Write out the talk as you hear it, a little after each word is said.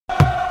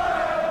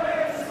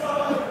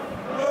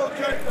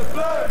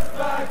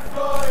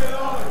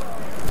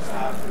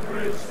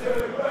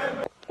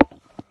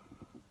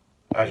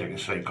As you can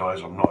see,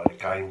 guys, I'm not at the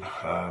game.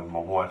 My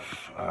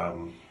wife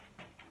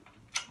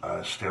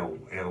still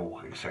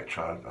ill,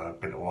 etc.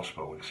 Been to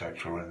hospital,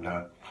 etc.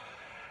 And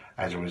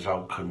as a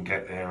result, couldn't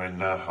get there.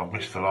 And I've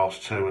missed the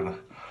last two. And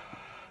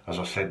as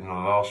I said in the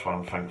last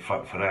one, thank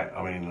fuck for that.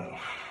 I mean,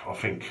 I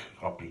think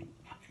I'd be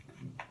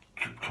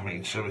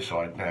committing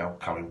suicide now,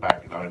 coming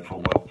back, going for,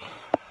 well,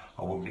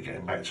 I wouldn't be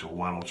getting back till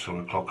 1 or 2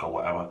 o'clock or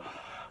whatever.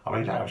 I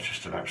mean, that was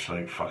just an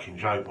absolute fucking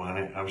joke, wasn't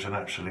it? That was an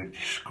absolute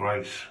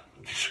disgrace.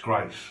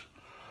 Disgrace.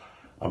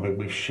 I mean,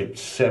 we've shipped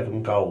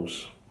 7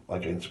 goals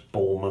against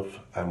Bournemouth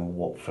and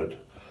Watford.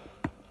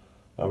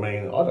 I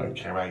mean, I don't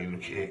care how you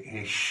look at it,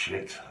 it's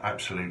shit,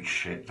 absolute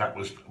shit. That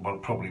was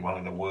probably one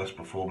of the worst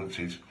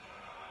performances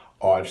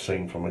I've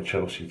seen from a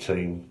Chelsea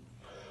team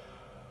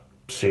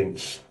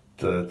since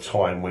the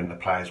time when the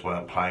players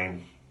weren't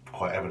playing,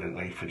 quite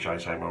evidently, for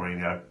Jose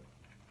Mourinho.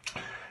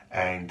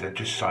 And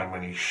just so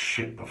many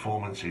shit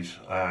performances,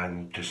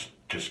 and just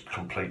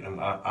complete and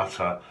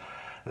utter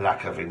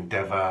lack of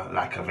endeavour,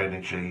 lack of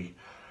energy.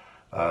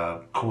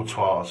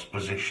 Courtois'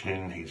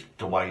 positioning,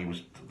 the way he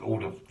was,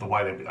 the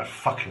way they were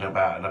fucking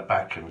about at the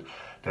back, and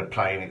they're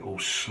playing it all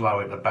slow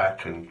at the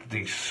back, and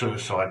these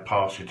suicide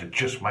passes to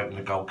just making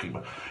the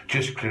goalkeeper,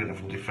 just clearing it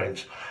from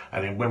defence.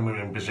 And then when we're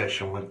in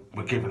possession,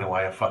 we're giving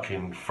away a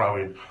fucking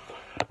throw-in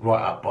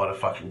right up by the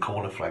fucking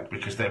corner flag,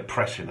 because they're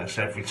pressing us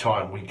every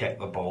time we get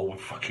the ball. We're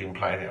fucking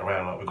playing it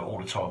around like we've got all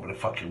the time in the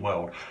fucking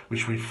world,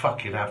 which we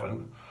fucking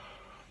haven't.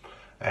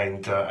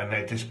 And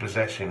they're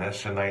dispossessing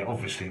us, and they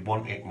obviously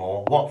want it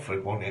more.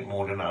 Watford want it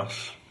more than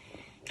us.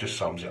 Just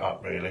sums it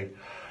up, really.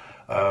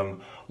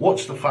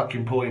 What's the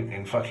fucking point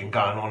in fucking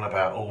going on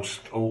about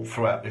all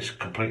throughout this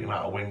complete and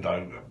utter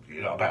window,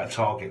 you know, about a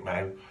target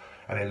man,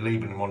 and then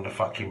leaving him on the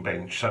fucking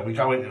bench? So we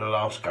go into the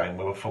last game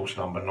with a false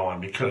number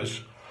 9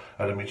 because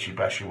of the Michy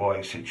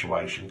Batshuayi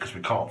situation, because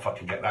we can't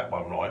fucking get that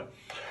one right.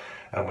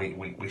 And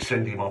we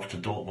send him off to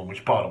Dortmund,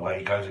 which, by the way,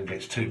 he goes and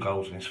gets 2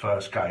 goals in his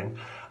first game.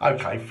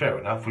 Okay, fair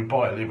enough. We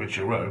buy Olivier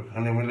Giroud,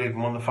 and then we leave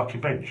him on the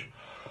fucking bench.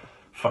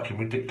 Fucking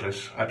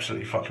ridiculous.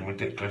 Absolutely fucking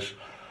ridiculous.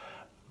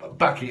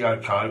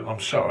 Bakayoko, I'm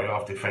sorry,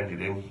 I've defended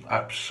him.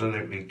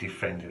 Absolutely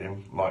defended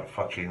him like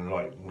fucking,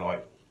 like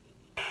no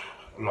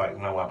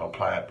other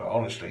player. But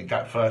honestly,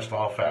 that first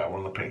half hour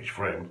on the pitch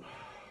for him,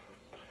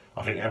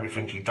 I think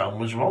everything he'd done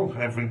was wrong.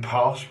 Every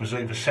pass was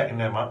either setting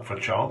them up for a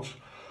chance,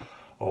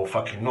 or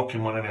fucking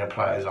knocking one of their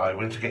players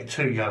over, and to get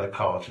 2 yellow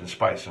cards in the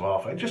space of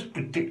half. Just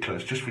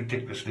ridiculous, just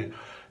ridiculously,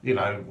 you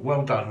know.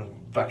 Well done,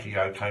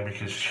 Bakayoko,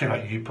 because, you know,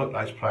 you put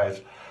those players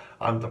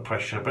under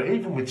pressure. But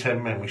even with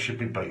 10 men, we should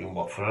be beating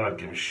Watford. I don't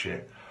give a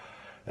shit.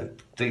 They're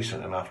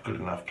decent enough, good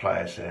enough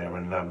players there,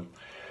 and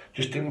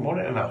just didn't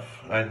want it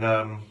enough.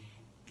 And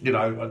you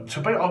know,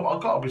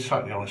 I've got to be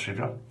totally honest with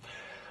you.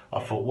 I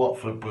thought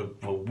Watford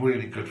were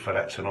really good for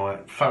that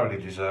tonight. Thoroughly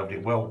deserved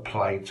it. Well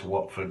played to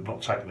Watford.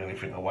 Not taking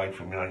anything away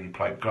from you. You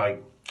played great.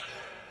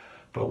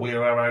 But we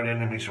are our own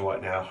enemies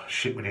right now.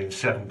 Shit within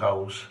 7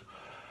 goals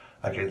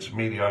against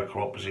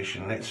mediocre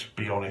opposition. Let's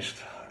be honest.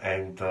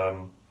 And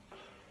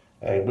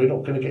we're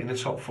not going to get in the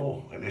top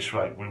 4 at this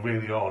rate. We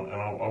really aren't.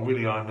 And I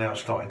really am now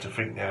starting to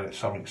think now that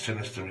something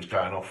sinister is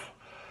going off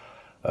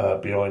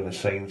behind the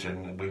scenes,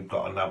 and we've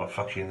got another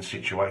fucking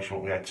situation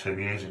what we had 2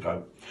 years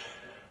ago.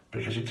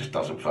 Because it just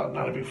doesn't,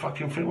 none of it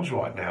fucking feels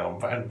right now.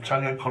 And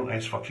Antonio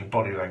Conte's fucking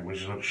body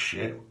language looks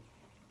shit.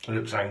 He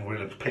looks angry,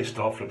 looks pissed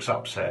off, looks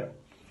upset.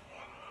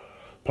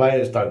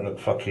 Players don't look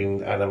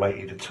fucking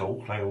animated at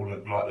all. They all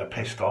look like they're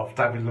pissed off.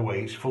 David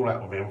Luiz, fall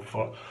out with him.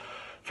 Fell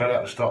out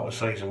at the start of the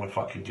season with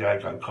fucking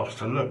Diego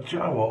Costa. Look, do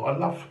you know what? I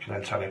love fucking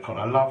Antonio Conte.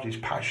 I love his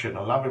passion.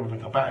 I love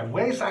everything about him.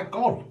 Where's that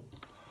gone?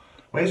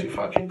 Where's it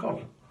fucking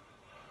gone?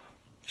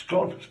 It's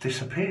gone. It's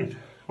disappeared.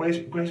 Where's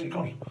it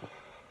gone?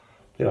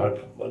 You know,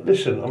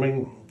 listen, I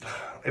mean,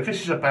 if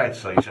this is a bad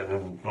season,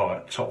 and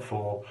right, top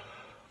 4,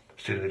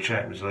 still in the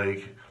Champions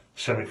League,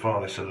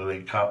 semi-finalists of the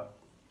League Cup,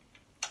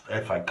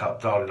 FA Cup,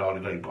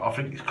 darling, but I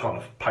think it's kind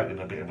of painting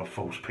a bit of a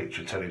false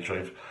picture, to tell you the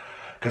truth,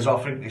 because I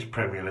think this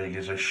Premier League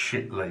is a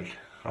shit league.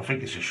 I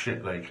think it's a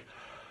shit league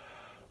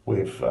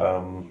with,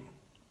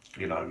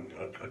 you know,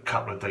 a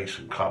couple of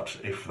decent clubs,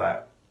 if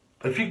that.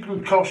 If you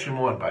can cast your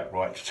mind back,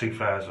 right, to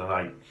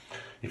 2008,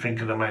 you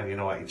think of the Man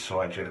United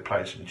side, you had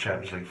players in the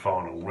Champions League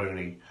final: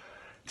 Rooney,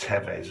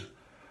 Tevez,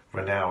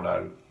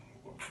 Ronaldo,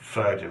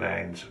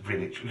 Ferdinand,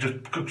 Vidic,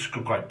 just good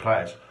great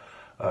players.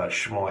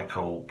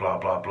 Schmeichel, blah,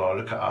 blah, blah.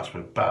 Look at us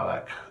with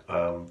Ballack,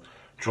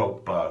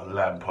 Drogba,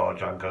 Lampard,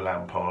 younger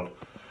Lampard,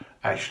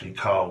 Ashley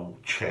Cole,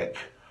 Cech,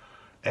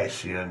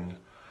 Essien.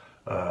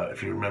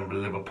 If you remember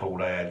Liverpool,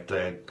 they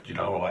had, you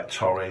know, like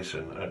Torres,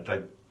 and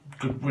they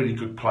really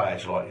good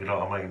players, like, you know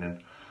what I mean?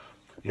 And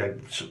you know,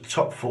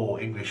 top 4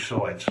 English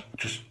sides,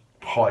 just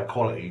high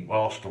quality.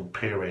 Arsenal,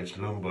 Pires,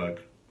 Lundberg,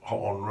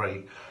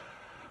 Henry,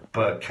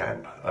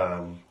 Bergkamp.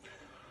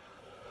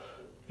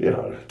 you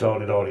know,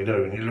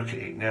 darly-darly-do, and you look at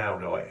it now,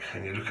 like,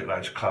 and you look at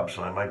those clubs,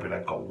 and maybe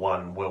they've got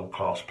one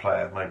world-class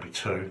player, maybe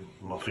two.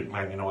 I think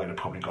Man United have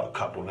probably got a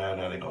couple now.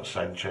 Now they've got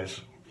Sanchez,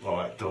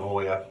 like De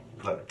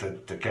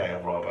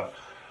Gea rather,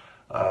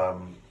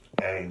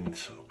 and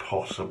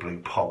possibly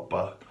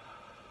Pogba.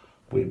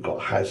 We've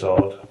got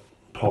Hazard,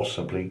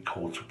 possibly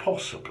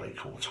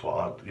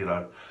Courtois, you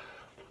know,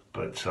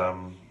 but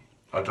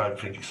I don't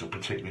think it's a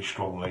particularly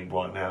strong league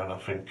right now, and I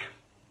think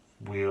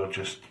we are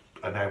just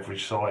an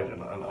average side,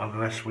 and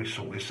unless we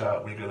sort this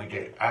out, we're going to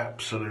get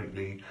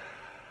absolutely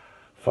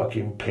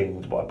fucking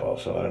pinged by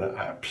Barcelona,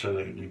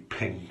 absolutely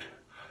pinged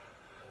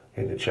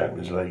in the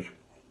Champions League.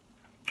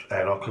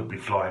 And I could be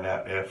flying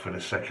out there for the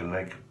second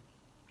leg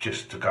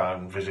just to go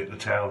and visit the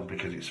town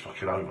because it's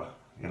fucking over,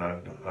 you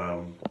know.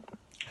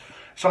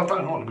 So I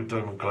don't want to be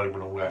doom and gloom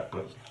and all that,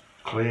 but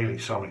clearly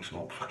something's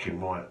not fucking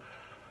right.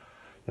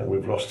 You know,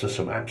 we've lost to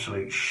some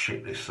absolute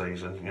shit this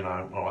season, you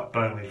know. Like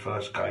Burnley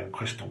first game,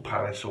 Crystal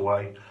Palace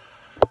away.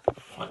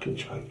 Fucking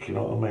joke, you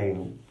know what I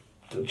mean?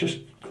 Just,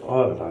 I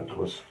don't know, I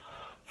was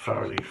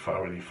thoroughly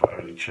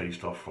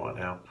cheesed off right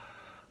now.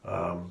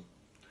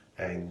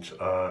 And as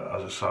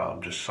I say,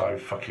 I'm just so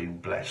fucking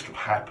blessed,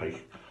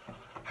 happy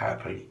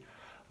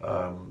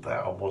that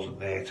I wasn't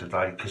there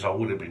today, because I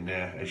would have been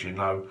there, as you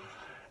know,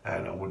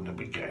 and I wouldn't have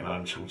been getting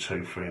home until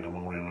 2, 3 in the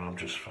morning, and I'm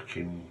just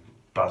fucking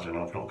buzzing.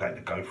 I'm not going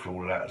to go through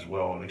all of that as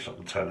well. At least I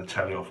can turn the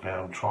telly off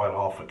now and try and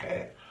half forget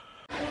it.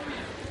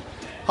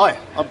 Hi,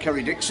 I'm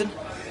Kerry Dixon,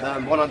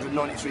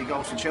 193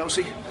 goals for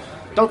Chelsea.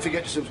 Don't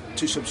forget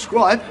to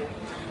subscribe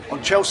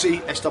on Chelsea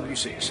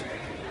SW6.